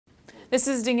This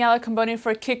is Daniela Camboni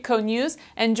for Kitco News,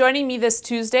 and joining me this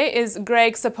Tuesday is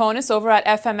Greg Ceponis over at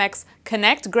FMX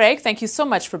Connect. Greg, thank you so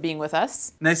much for being with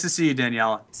us. Nice to see you,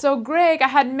 Daniela. So Greg, I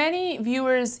had many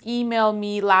viewers email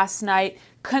me last night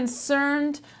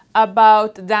concerned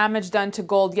about damage done to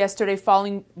gold yesterday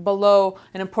falling below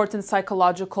an important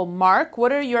psychological mark.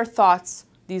 What are your thoughts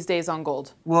these days on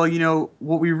gold? Well,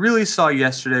 what we really saw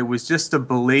yesterday was just a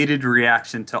belated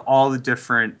reaction to all the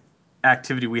different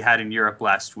activity we had in Europe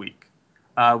last week.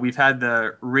 We've had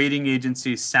the rating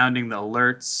agencies sounding the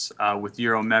alerts with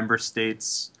Euro member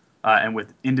states and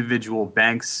with individual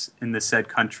banks in the said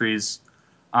countries.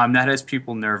 That has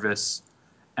people nervous.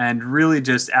 And really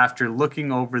just after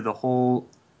looking over the whole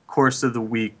course of the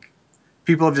week,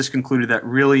 people have just concluded that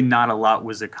really not a lot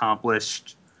was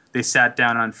accomplished. They sat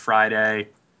down on Friday.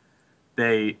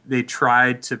 They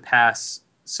tried to pass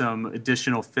some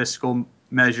additional fiscal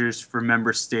measures for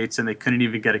member states, and they couldn't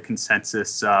even get a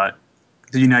consensus.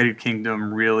 The United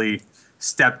Kingdom really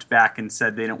stepped back and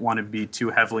said they didn't want to be too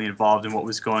heavily involved in what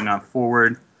was going on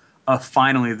forward.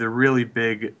 Finally, the really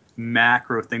big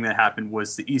macro thing that happened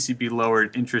was the ECB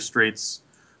lowered interest rates,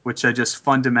 which just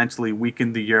fundamentally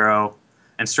weakened the euro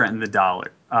and strengthened the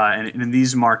dollar. And in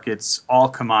these markets, all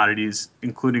commodities,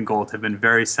 including gold, have been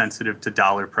very sensitive to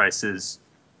dollar prices.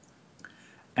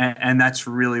 And that's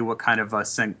really what kind of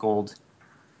sent gold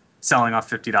selling off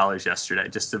 $50 yesterday,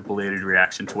 just a belated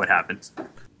reaction to what happened.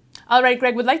 All right,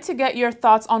 Greg, would like to get your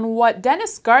thoughts on what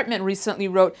Dennis Gartman recently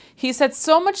wrote. He said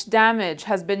so much damage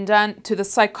has been done to the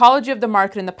psychology of the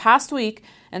market in the past week,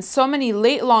 and so many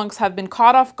late longs have been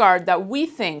caught off guard that we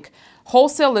think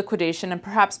wholesale liquidation and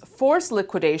perhaps forced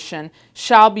liquidation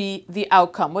shall be the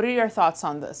outcome. What are your thoughts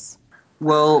on this?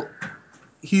 Well,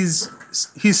 he's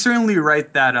certainly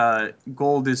right that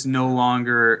gold is no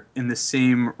longer in the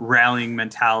same rallying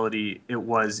mentality it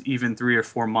was even 3 or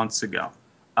 4 months ago.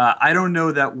 I don't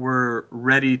know that we're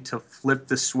ready to flip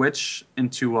the switch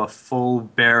into a full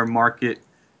bear market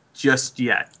just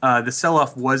yet. The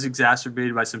sell-off was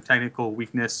exacerbated by some technical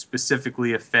weakness,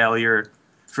 specifically a failure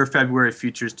for February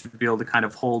futures to be able to kind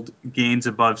of hold gains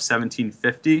above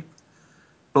 1750.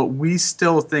 But we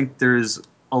still think there's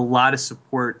a lot of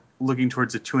support looking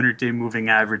towards a 200-day moving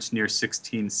average near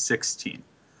 1616.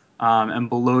 And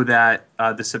below that,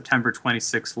 the September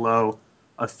 26th low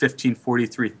of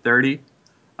 1543.30.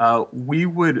 We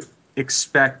would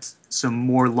expect some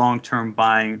more long-term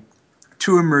buying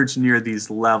to emerge near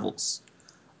these levels.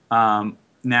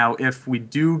 Now, if we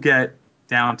do get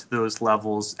down to those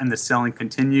levels and the selling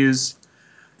continues,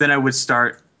 then I would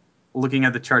start looking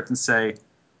at the charts and say,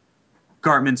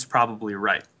 Gartman's probably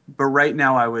right. But right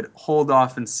now, I would hold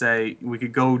off and say we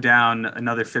could go down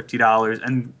another $50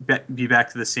 and be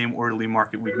back to the same orderly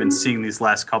market we've been seeing these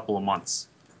last couple of months.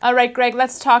 All right, Greg,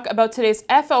 let's talk about today's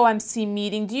FOMC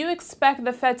meeting. Do you expect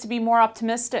the Fed to be more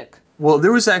optimistic? Well,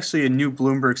 there was actually a new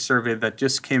Bloomberg survey that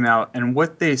just came out, and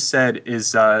what they said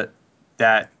is that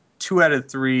 2 out of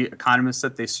 3 economists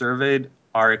that they surveyed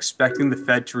are expecting the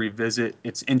Fed to revisit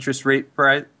its interest rate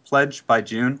pledge by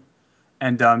June.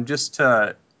 And just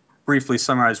to briefly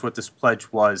summarize what this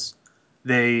pledge was,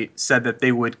 they said that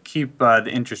they would keep the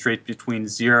interest rate between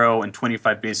 0 and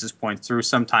 25 basis points through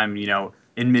sometime,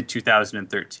 in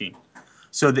mid-2013.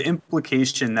 So the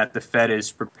implication that the Fed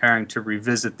is preparing to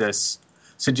revisit this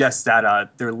suggests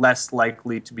that they're less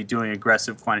likely to be doing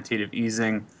aggressive quantitative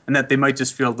easing and that they might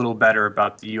just feel a little better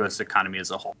about the U.S. economy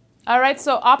as a whole. All right,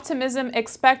 so optimism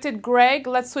expected. Greg,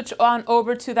 let's switch on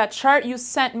over to that chart you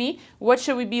sent me. What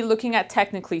should we be looking at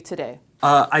technically today?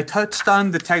 I touched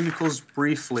on the technicals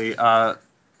briefly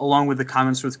along with the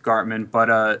comments with Gartman,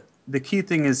 but the key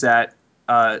thing is that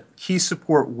key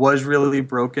support was really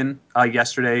broken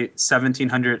yesterday,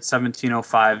 1700,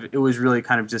 1705. It was really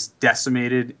kind of just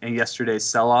decimated in yesterday's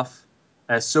sell-off.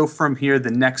 So from here,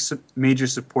 the next major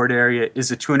support area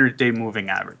is a 200-day moving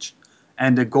average.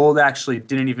 And the gold actually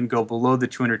didn't even go below the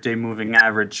 200-day moving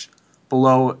average,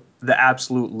 below the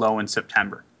absolute low in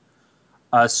September.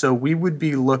 So we would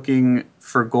be looking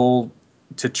for gold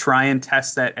to try and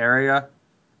test that area,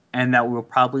 and that we'll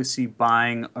probably see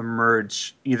buying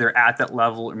emerge either at that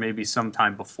level or maybe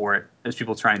sometime before it as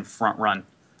people try and front run,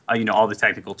 all the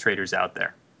technical traders out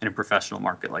there in a professional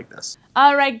market like this.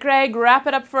 All right, Greg, wrap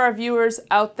it up for our viewers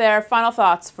out there. Final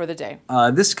thoughts for the day.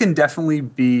 This can definitely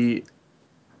be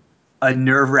a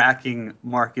nerve-wracking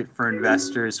market for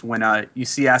investors when you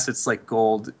see assets like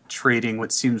gold trading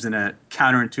what seems in a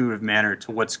counterintuitive manner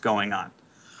to what's going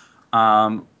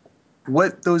on.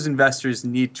 What those investors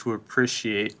need to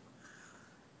appreciate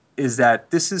is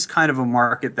that this is kind of a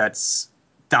market that's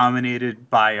dominated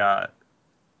by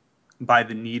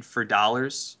the need for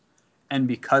dollars. And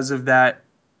because of that,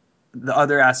 the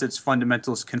other assets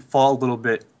fundamentals can fall a little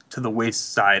bit to the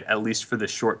wayside, at least for the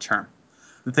short term.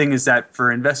 The thing is that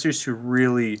for investors who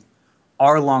really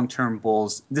are long-term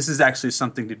bulls, this is actually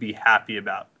something to be happy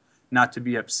about, not to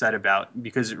be upset about,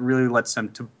 because it really lets them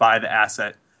to buy the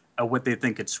asset at what they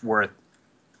think it's worth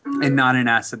and not an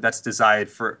asset that's desired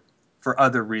for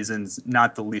other reasons,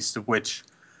 not the least of which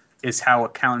is how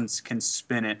accountants can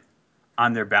spin it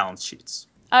on their balance sheets.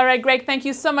 All right, Greg, thank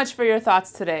you so much for your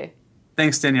thoughts today.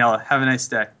 Thanks, Daniela. Have a nice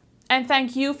day. And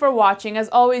thank you for watching. As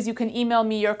always, you can email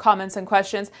me your comments and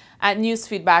questions at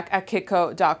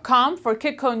newsfeedback@kitco.com. For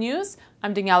Kitco News,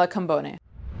 I'm Daniela Cambone.